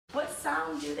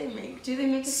sound do they make? Do they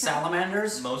make a sound?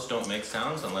 Salamanders? Most don't make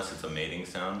sounds unless it's a mating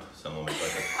sound. Some will make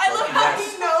like a... I love how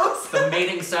he knows. The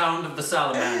mating sound of the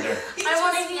salamander. I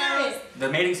want to hear it. The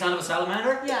mating sound of a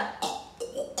salamander? Yeah.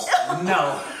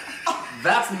 No.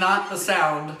 That's not the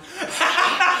sound.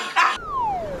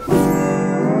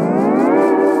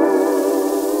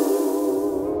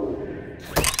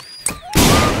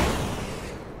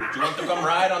 Do you want to come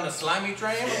ride on the slimy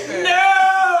train? Okay.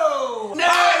 No! No!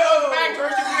 Welcome back to our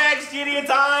Super Mag Studio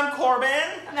Time, Corbin.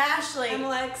 I'm Ashley. I'm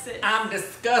Alexis. I'm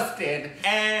disgusted.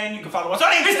 And you can follow us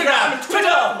on Instagram, Twitter,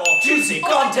 for more juicy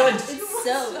content. It's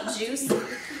so juicy.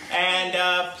 And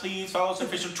please follow us on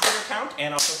official Twitter account,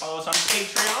 and also follow us on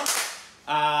Patreon.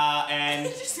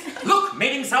 And Look,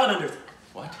 mating salamanders.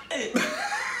 what?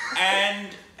 And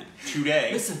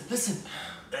today, Listen.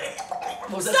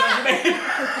 What was that sound you made?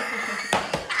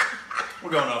 we're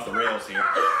going off the rails here.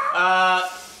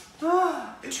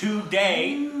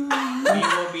 Today we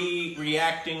will be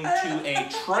reacting to a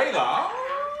trailer.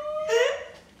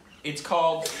 It's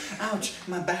called Ouch,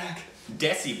 my back.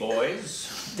 Desi Boyz.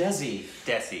 Desi.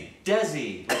 Desi.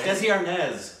 Desi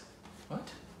Arnaz.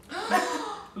 What?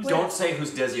 Don't say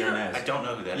who's Desi Arnaz. I don't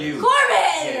know who that is. You.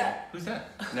 Corbin! Yeah. Who's that?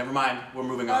 Never mind, we're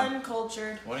moving on.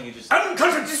 Uncultured. Why don't you just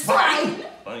Uncultured swine!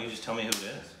 Why don't you just tell me who it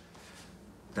is?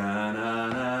 Do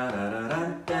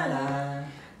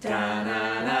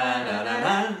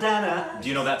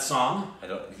you know that song? I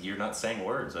don't. You're not saying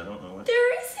words. I don't know what.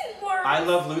 There isn't words. I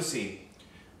Love Lucy.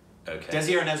 Okay.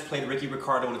 Desi Arnaz played Ricky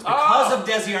Ricardo, and it's because of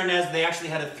Desi Arnaz they actually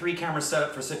had a 3-camera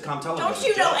setup for sitcom television. Don't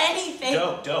you know anything?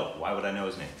 Dope. Why would I know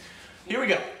his name? Here we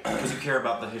go. Because you care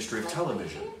about the history of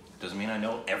television. Doesn't mean I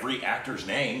know every actor's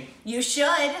name. You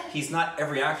should. He's not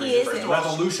every actor. He He's isn't.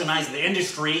 revolutionized the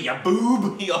industry, ya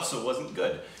boob. He also wasn't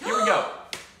good. Here we go.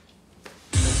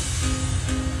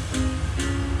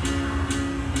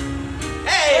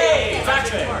 Hey!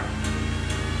 Akshay.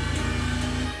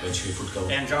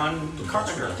 And John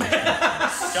Carpenter.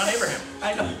 John Abraham.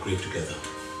 I know. great together.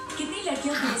 कितनी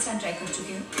लड़कियों के साथ try कर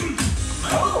चुके हो?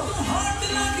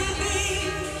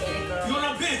 You're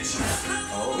a bitch.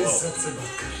 इज्जत से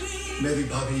बात कर. मेरी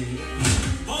भाभी.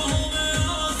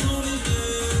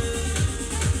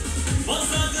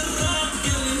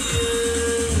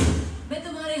 मैं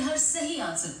तुम्हारे हर सही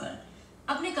आंसर पर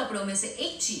अपने कपड़ों में से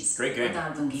एक चीज Great game. बता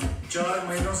दूंगी. 4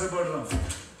 महीनों से पढ़ रहा हूँ.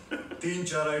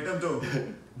 3-4 आइटम तो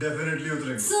डेफिनेटली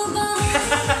उतरेंगे.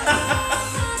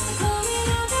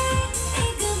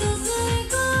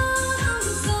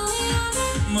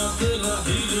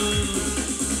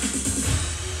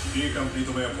 ये कंपनी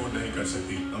तुम्हें अफोर्ड नहीं कर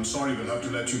सकती. I'm sorry, we'll have to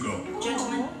let you go.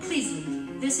 Gentlemen, please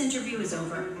leave. This interview is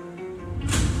over.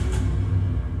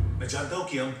 मैं जानता हूँ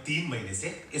कि हम 3 महीने से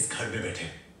इस घर में बैठे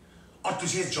और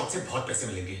तुझे इस जॉब से बहुत पैसे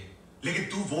मिलेंगे, लेकिन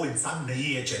तू वो इंसान नहीं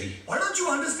है cherry. Why don't you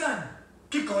understand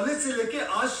कि कॉलेज से लेके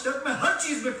आज तक मैं हर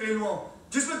चीज में फेल हुआ हूँ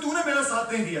जिसमें तूने मेरा साथ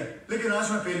नहीं दिया, लेकिन आज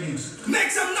मैं फेल नहीं हूँ.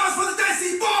 Make some noise for the Desi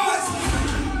Boyz.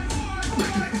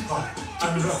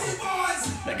 I'm Desi Boyz.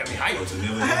 That got me hyped.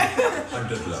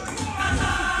 100 love.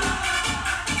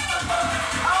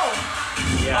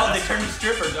 Yeah. Oh, they turned to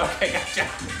strippers. Okay, gotcha.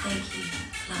 Thank you.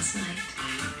 Last night.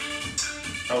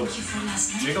 Oh, Thank you for last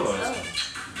night. gigolos.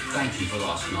 Thank you for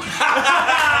last night.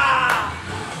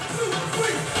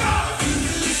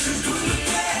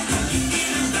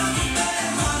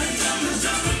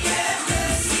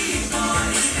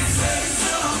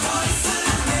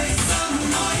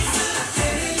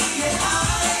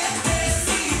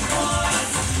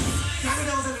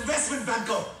 Canada was an investment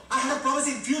banker. I had a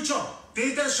promising future.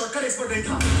 तेरी तरह shortcut expert नहीं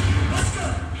था.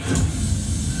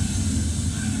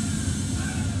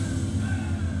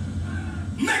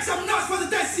 Make some noise for the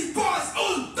Desi Boyz.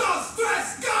 1, 2,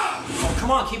 3, go! Oh,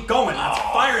 come on, keep going. That's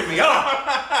firing me up.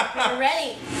 We're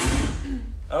ready.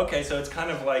 Okay, so it's kind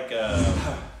of like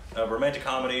a romantic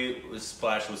comedy with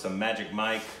splashed with some Magic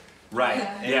Mike. Right.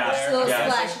 in Yeah. there, Little yeah,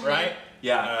 splash. right?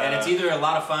 Yeah. And it's either a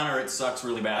lot of fun or it sucks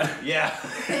really bad. Yeah.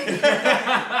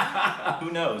 Who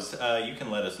knows? You can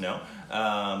let us know.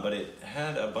 But it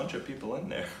had a bunch of people in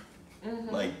there.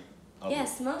 Like.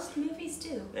 Yes, most movies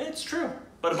do. It's true.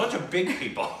 But a bunch of big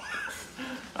people.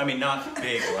 I mean, not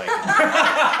big like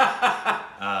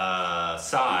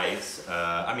size.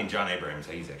 I mean, John Abrams.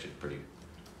 He's actually pretty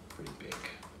big.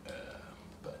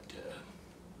 But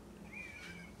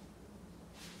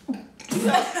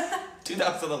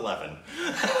 2011.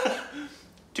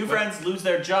 Two friends lose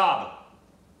their job.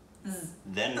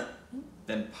 Then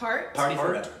Part Party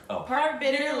forever. Oh. part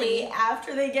bitterly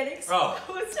after they get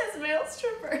exposed as male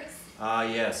strippers. Ah,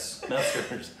 yes. male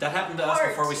strippers. That happened to us Part.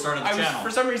 before we started the I was channel.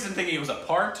 for some reason thinking it was a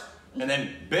part, and then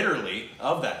bitterly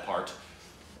of that part.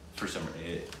 For some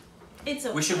reason, It's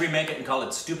okay. We should remake it and call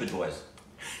it Stupid Boys.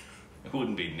 It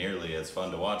wouldn't be nearly as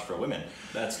fun to watch for women.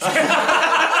 That's true.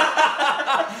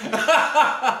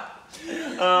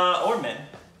 Or men.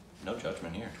 No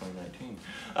judgment here, 2019.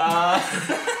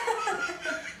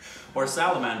 Or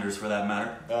salamanders, for that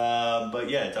matter. But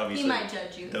yeah, it's obviously... He might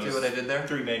judge you. Those See what I did there?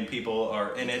 3 main people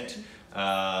are in it.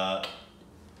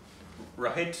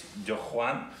 Right?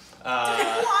 Juan.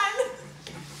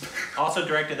 Also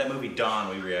directed that movie Dawn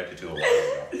we reacted to a while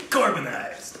ago.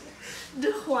 Corbinized.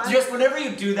 Juan. Just whenever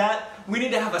you do that, we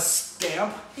need to have a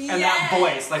stamp and that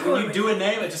voice. Like when you do a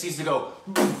name, it just needs to go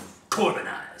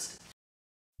Corbinized.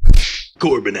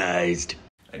 Corbinized.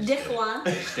 I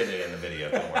just did it in the video,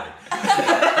 don't worry.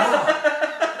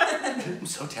 I'm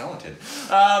so talented.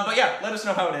 But yeah, let us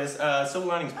know how it is. Silver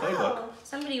Linings Playbook. Oh,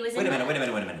 somebody was Wait in a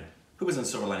minute. Who was in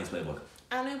Silver Linings Playbook?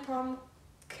 Anupam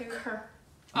Kher.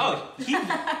 Oh,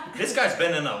 this guy's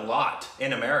been in a lot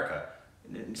in America.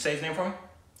 Say his name for me.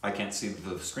 I can't see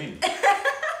the screen.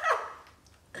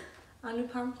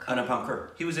 Anupam Kher. Anupam Kher.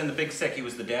 He was in The Big Sick. He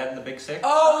was the dad in The Big Sick.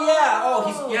 Oh yeah.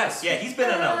 Oh, yes. Yeah, he's been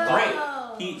in a Great. lot.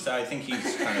 So I think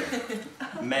he's kind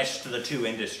of meshed the two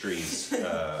industries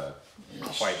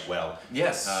quite well.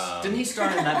 Yes. Didn't he star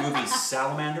in that movie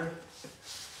Salamander?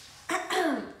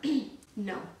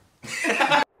 No.